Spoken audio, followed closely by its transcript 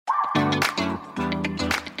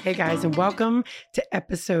Hey guys, and welcome to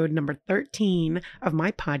episode number 13 of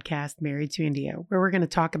my podcast, Married to India, where we're going to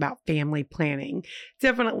talk about family planning.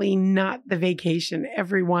 Definitely not the vacation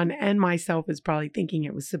everyone and myself is probably thinking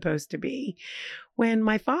it was supposed to be. When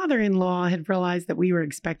my father-in-law had realized that we were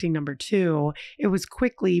expecting number 2, it was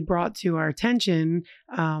quickly brought to our attention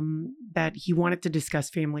that he wanted to discuss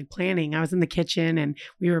family planning. I was in the kitchen and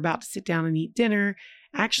we were about to sit down and eat dinner.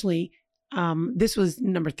 Actually, this was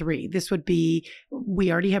number 3. This would be,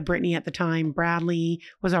 we already had Brittany at the time. Bradley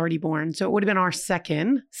was already born. So it would have been our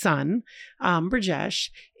second son, Brajesh,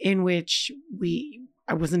 in which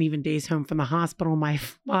I wasn't even days home from the hospital. My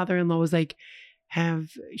father-in-law was like,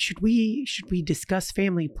 should we discuss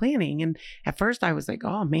family planning? And at first I was like,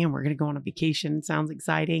 oh man, we're going to go on a vacation. Sounds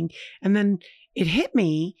exciting. And then it hit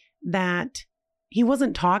me that he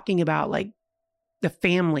wasn't talking about like the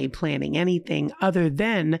family planning, anything other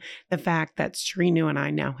than the fact that Srinu and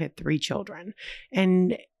I now had 3 children.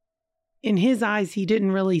 And in his eyes, he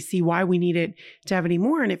didn't really see why we needed to have any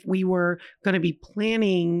more. And if we were going to be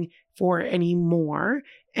planning for any more,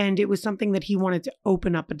 and it was something that he wanted to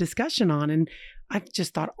open up a discussion on. And I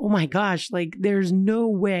just thought, oh my gosh, like there's no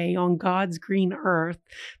way on God's green earth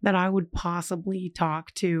that I would possibly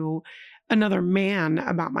talk to another man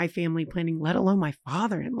about my family planning, let alone my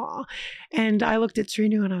father-in-law. And I looked at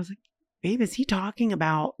Srinu and I was like, babe, is he talking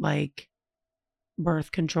about like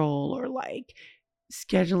birth control or like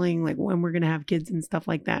scheduling, like when we're going to have kids and stuff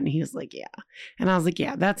like that? And he was like, yeah. And I was like,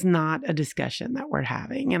 yeah, that's not a discussion that we're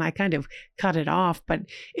having. And I kind of cut it off, but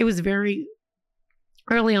it was very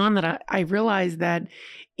early on that I realized that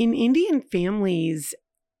in Indian families,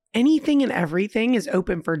 anything and everything is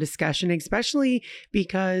open for discussion, especially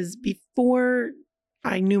because before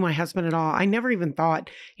I knew my husband at all, I never even thought,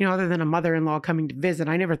 other than a mother-in-law coming to visit,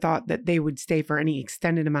 I never thought that they would stay for any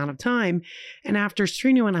extended amount of time. And after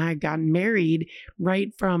Srinu and I had gotten married, right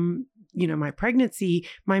from my pregnancy,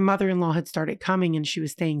 my mother-in-law had started coming and she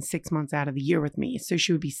was staying 6 months out of the year with me. So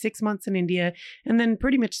she would be 6 months in India and then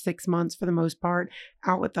pretty much 6 months for the most part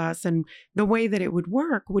out with us. And the way that it would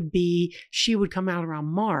work would be she would come out around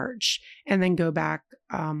March and then go back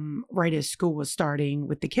right as school was starting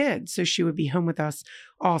with the kids. So she would be home with us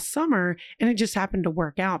all summer. And it just happened to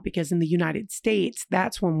work out because in the United States,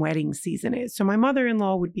 that's when wedding season is. So my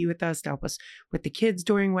mother-in-law would be with us to help us with the kids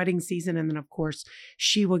during wedding season. And then of course,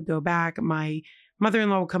 she would go back. My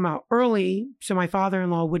mother-in-law would come out early, so my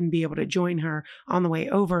father-in-law wouldn't be able to join her on the way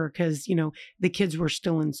over because, the kids were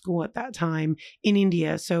still in school at that time in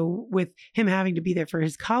India. So with him having to be there for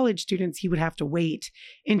his college students, he would have to wait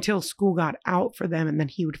until school got out for them. And then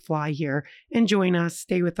he would fly here and join us,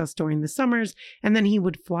 stay with us during the summers. And then he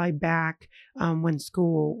would fly back when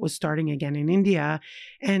school was starting again in India.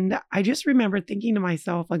 And I just remember thinking to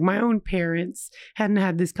myself, like my own parents hadn't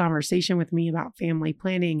had this conversation with me about family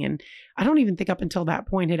planning. And I don't even think up until that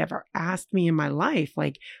point had ever asked me in my life,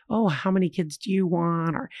 like, oh, how many kids do you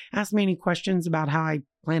want? Or asked me any questions about how I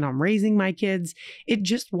plan on raising my kids. It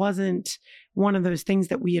just wasn't one of those things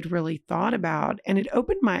that we had really thought about. And it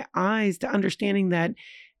opened my eyes to understanding that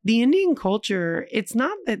the Indian culture, it's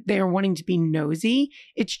not that they're wanting to be nosy.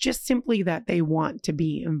 It's just simply that they want to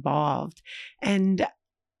be involved. And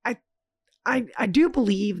I do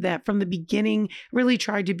believe that from the beginning, really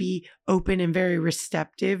tried to be open and very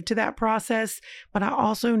receptive to that process. But I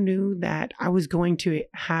also knew that I was going to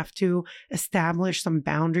have to establish some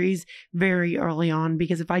boundaries very early on,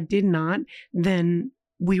 because if I did not, then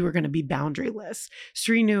we were going to be boundaryless.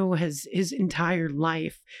 Srinu has his entire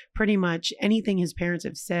life, pretty much anything his parents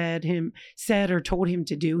have said or told him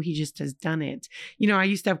to do, he just has done it. I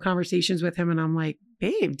used to have conversations with him and I'm like,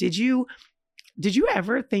 babe, did you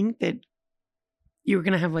ever think that you were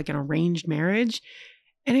going to have like an arranged marriage?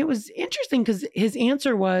 And it was interesting because his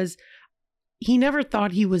answer was he never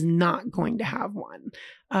thought he was not going to have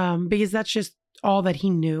one, because that's just all that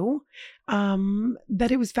he knew.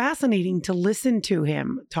 That it was fascinating to listen to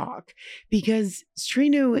him talk, because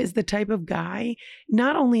Srinu is the type of guy,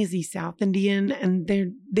 not only is he South Indian, and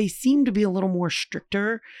they seem to be a little more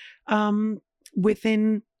stricter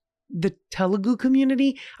within the Telugu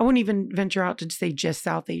community. I wouldn't even venture out to say just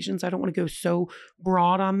South Asians. I don't want to go so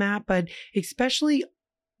broad on that, but especially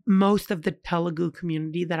most of the Telugu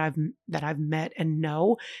community that I've met and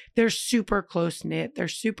know, they're super close knit. They're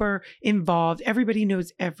super involved. Everybody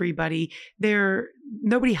knows everybody.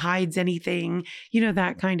 Nobody hides anything,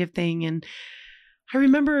 that kind of thing. And I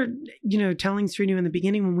remember, telling Srinu in the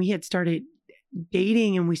beginning when we had started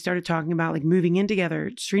dating and we started talking about like moving in together,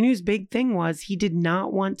 Srinu's big thing was he did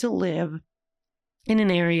not want to live in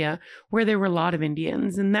an area where there were a lot of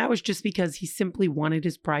Indians. And that was just because he simply wanted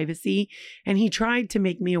his privacy. And he tried to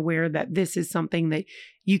make me aware that this is something that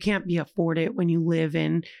you can't be afforded when you live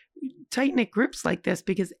in tight-knit groups like this,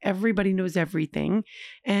 because everybody knows everything.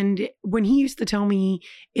 And when he used to tell me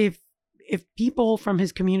if people from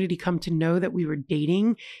his community come to know that we were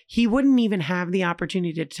dating, he wouldn't even have the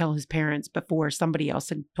opportunity to tell his parents before somebody else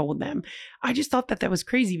had told them. I just thought that was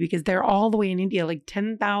crazy, because they're all the way in India, like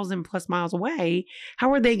 10,000 plus miles away.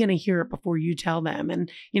 How are they going to hear it before you tell them?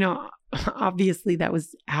 And, obviously that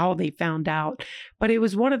was how they found out. But it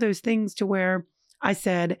was one of those things to where I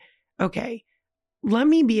said, okay, let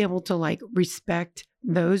me be able to respect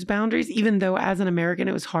those boundaries, even though as an American,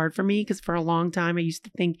 it was hard for me, because for a long time, I used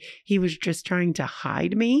to think he was just trying to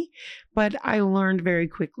hide me. But I learned very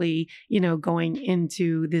quickly, going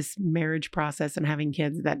into this marriage process and having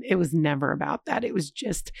kids, that it was never about that. It was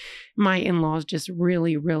just my in-laws just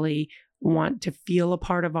really, really want to feel a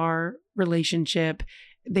part of our relationship.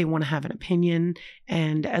 They want to have an opinion.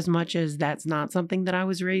 And as much as that's not something that I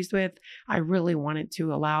was raised with, I really wanted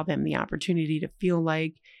to allow them the opportunity to feel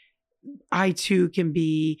like I too can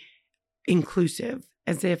be inclusive.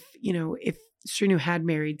 As if, if Srinu had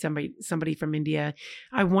married somebody from India,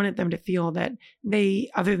 I wanted them to feel that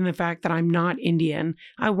other than the fact that I'm not Indian,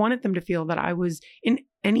 I wanted them to feel that I was in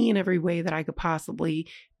any and every way that I could possibly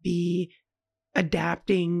be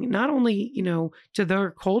adapting, not only, to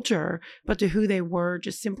their culture, but to who they were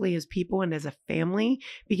just simply as people and as a family,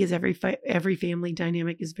 because every family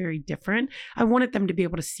dynamic is very different. I wanted them to be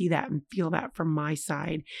able to see that and feel that from my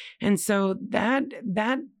side. And so that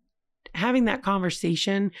having that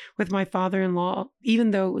conversation with my father-in-law,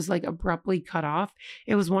 even though it was abruptly cut off,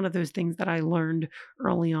 it was one of those things that I learned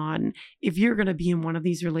early on. If you're going to be in one of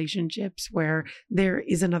these relationships where there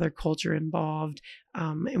is another culture involved,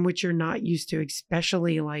 in which you're not used to,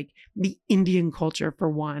 especially the Indian culture for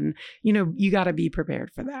one, you got to be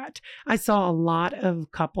prepared for that. I saw a lot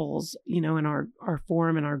of couples, in our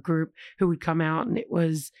forum and our group, who would come out, and it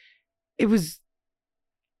was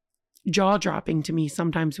jaw-dropping to me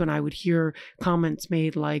sometimes when I would hear comments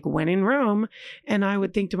made like, when in Rome, and I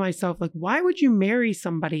would think to myself, why would you marry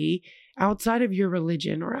somebody outside of your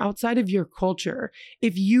religion or outside of your culture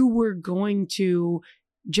if you were going to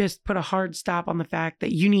just put a hard stop on the fact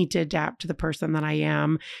that you need to adapt to the person that I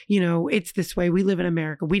am? It's this way. We live in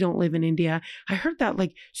America. We don't live in India. I heard that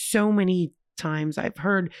so many times. I've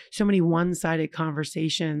heard so many one-sided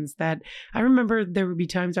conversations that I remember there would be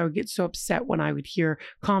times I would get so upset when I would hear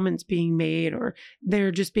comments being made, or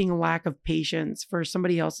there just being a lack of patience for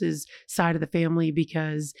somebody else's side of the family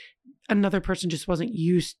because another person just wasn't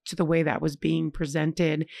used to the way that was being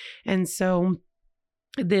presented. And so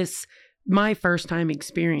my first time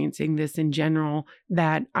experiencing this in general,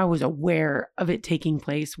 that I was aware of it taking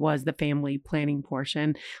place, was the family planning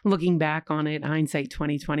portion. Looking back on it, hindsight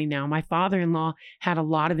 2020 now, my father-in-law had a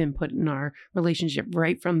lot of input in our relationship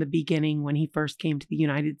right from the beginning. When he first came to the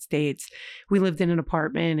United States, we lived in an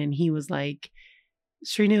apartment, and he was like,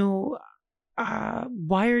 Srinu,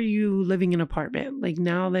 why are you living in an apartment?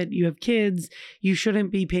 Now that you have kids, you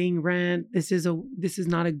shouldn't be paying rent. This is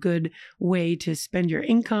not a good way to spend your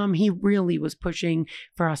income. He really was pushing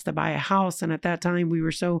for us to buy a house. And at that time, we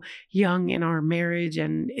were so young in our marriage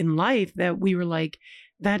and in life that we were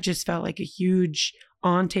that just felt like a huge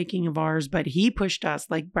on taking of ours. But he pushed us.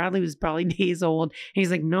 Bradley was probably days old, and he's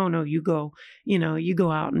like, no, you go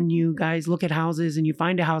out and you guys look at houses and you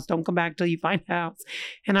find a house. Don't come back till you find a house.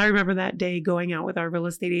 And I remember that day going out with our real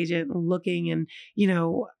estate agent and looking, and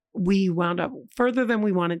we wound up further than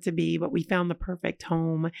we wanted to be, but we found the perfect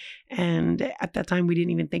home. And at that time, we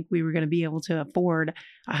didn't even think we were going to be able to afford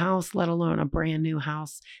a house, let alone a brand new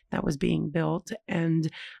house that was being built.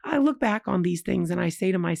 And I look back on these things and I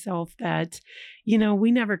say to myself that,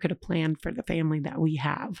 we never could have planned for the family that we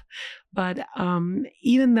have. But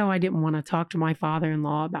even though I didn't want to talk to my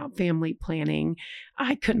father-in-law about family planning,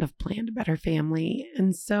 I couldn't have planned a better family.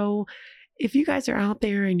 And so if you guys are out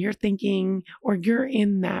there and you're thinking, or you're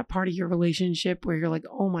in that part of your relationship where you're like,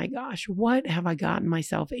 oh my gosh, what have I gotten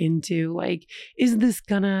myself into? Is this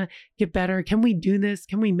gonna get better? Can we do this?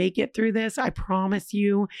 Can we make it through this? I promise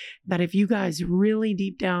you that if you guys really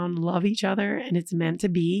deep down love each other and it's meant to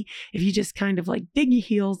be, if you just kind of dig your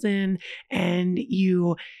heels in and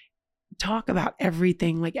you talk about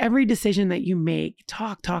everything, every decision that you make,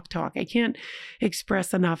 talk. I can't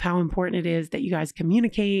express enough how important it is that you guys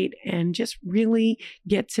communicate and just really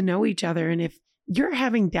get to know each other. And if you're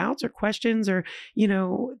having doubts or questions or,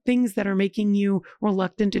 things that are making you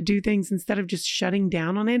reluctant to do things, instead of just shutting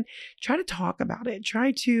down on it, try to talk about it.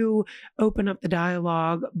 Try to open up the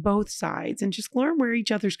dialogue, both sides, and just learn where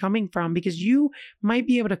each other's coming from, because you might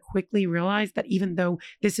be able to quickly realize that even though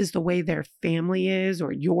this is the way their family is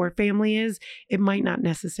or your family is, it might not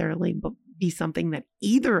necessarily be something that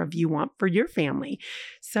either of you want for your family.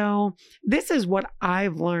 So this is what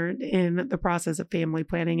I've learned in the process of family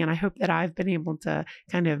planning. And I hope that I've been able to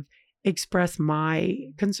kind of express my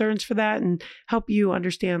concerns for that and help you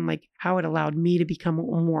understand like how it allowed me to become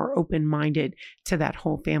more open-minded to that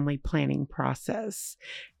whole family planning process.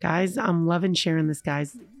 Guys, I'm loving sharing this,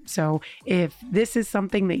 guys. So if this is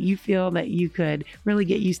something that you feel that you could really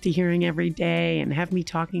get used to hearing every day and have me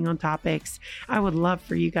talking on topics, I would love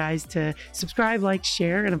for you guys to subscribe, like,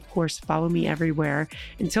 share, and of course, follow me everywhere.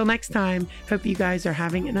 Until next time, hope you guys are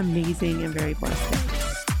having an amazing and very blessed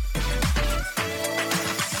day.